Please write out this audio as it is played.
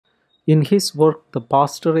In his work, The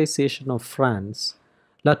Pasteurization of France,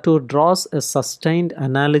 Latour draws a sustained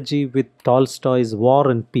analogy with Tolstoy's War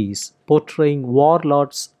and Peace, portraying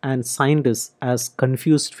warlords and scientists as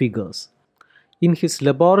confused figures. In his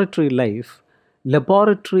laboratory life,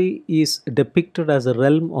 laboratory is depicted as a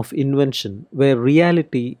realm of invention where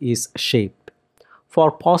reality is shaped.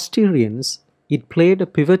 For Pasteuриans, it played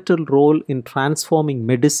a pivotal role in transforming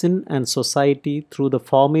medicine and society through the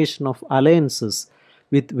formation of alliances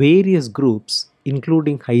with various groups,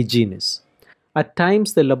 including hygienists. At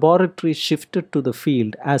times, the laboratory shifted to the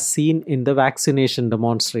field, as seen in the vaccination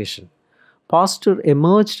demonstration. Pasteur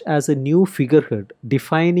emerged as a new figurehead,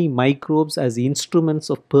 defining microbes as instruments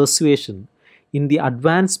of persuasion in the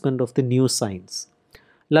advancement of the new science.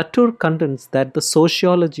 Latour contends that the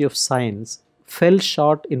sociology of science fell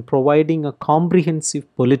short in providing a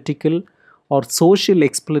comprehensive political or social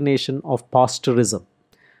explanation of Pasteurism,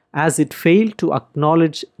 as it failed to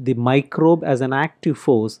acknowledge the microbe as an active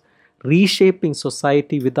force reshaping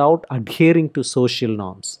society without adhering to social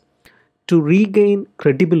norms. To regain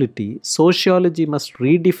credibility, sociology must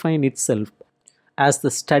redefine itself as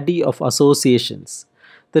the study of associations.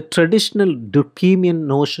 The traditional Durkheimian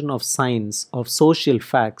notion of science of social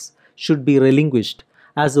facts should be relinquished,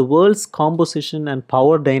 as the world's composition and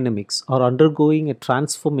power dynamics are undergoing a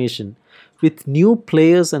transformation with new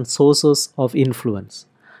players and sources of influence.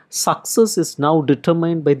 Success is now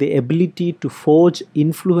determined by the ability to forge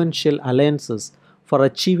influential alliances for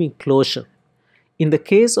achieving closure. In the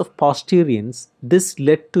case of Pasteurians, this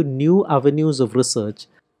led to new avenues of research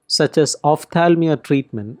such as ophthalmia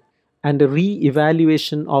treatment and a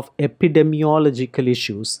re-evaluation of epidemiological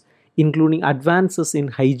issues, including advances in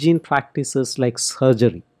hygiene practices like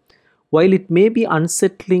surgery. While it may be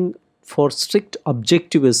unsettling for strict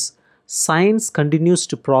objectivists, science continues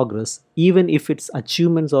to progress even if its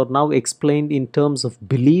achievements are now explained in terms of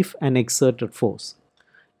belief and exerted force.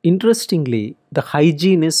 Interestingly, the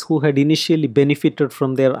hygienists who had initially benefited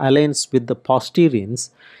from their alliance with the Pasteurians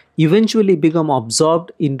eventually become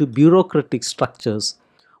absorbed into bureaucratic structures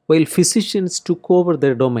while physicians took over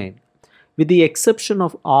their domain. With the exception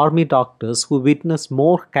of army doctors who witnessed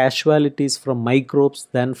more casualties from microbes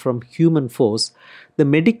than from human force, the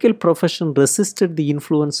medical profession resisted the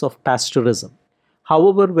influence of Pasteurism.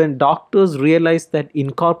 However, when doctors realized that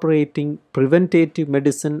incorporating preventative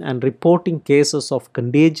medicine and reporting cases of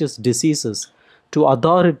contagious diseases to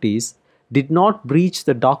authorities did not breach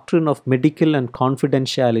the doctrine of medical and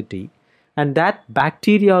confidentiality, and that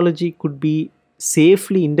bacteriology could be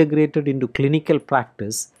safely integrated into clinical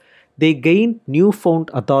practice, they gained newfound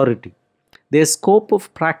authority. Their scope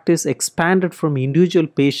of practice expanded from individual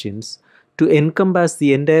patients to encompass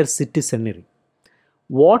the entire citizenry.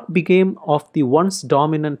 What became of the once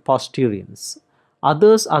dominant Pasteurians?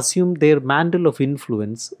 Others assumed their mantle of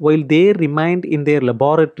influence while they remained in their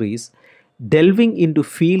laboratories, delving into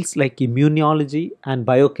fields like immunology and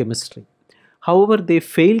biochemistry. However, they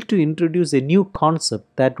failed to introduce a new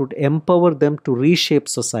concept that would empower them to reshape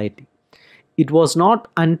society. It was not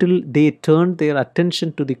until they turned their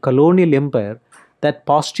attention to the colonial empire that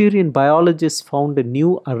Pasteurian biologists found a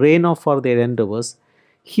new arena for their endeavors.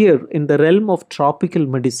 Here, in the realm of tropical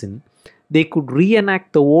medicine, they could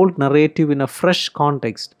reenact the old narrative in a fresh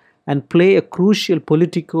context and play a crucial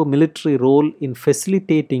politico military role in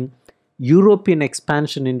facilitating European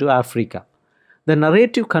expansion into Africa. The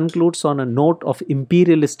narrative concludes on a note of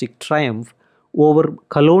imperialistic triumph over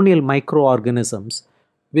colonial microorganisms,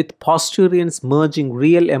 with Pasteurians merging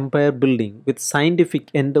real empire building with scientific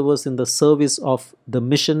endeavors in the service of the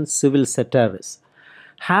mission civil satiris.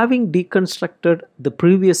 Having deconstructed the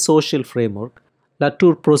previous social framework,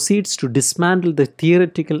 Latour proceeds to dismantle the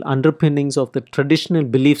theoretical underpinnings of the traditional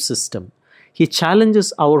belief system. He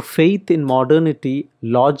challenges our faith in modernity,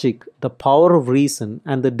 logic, the power of reason,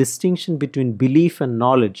 and the distinction between belief and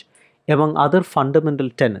knowledge, among other fundamental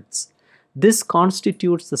tenets. This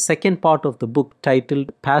constitutes the second part of the book,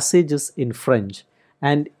 titled Passages in French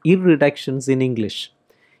and Irreductions in English.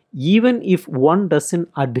 Even if one doesn't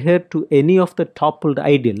adhere to any of the toppled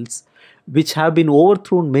ideals, which have been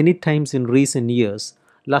overthrown many times in recent years,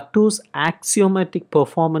 Latour's axiomatic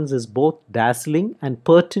performance is both dazzling and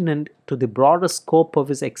pertinent to the broader scope of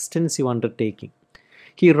his extensive undertaking.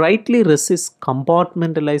 He rightly resists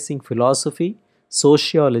compartmentalizing philosophy,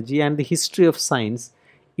 sociology, and the history of science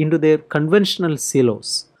into their conventional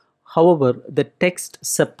silos. However, the text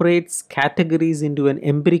separates categories into an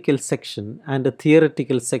empirical section and a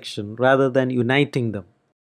theoretical section rather than uniting them.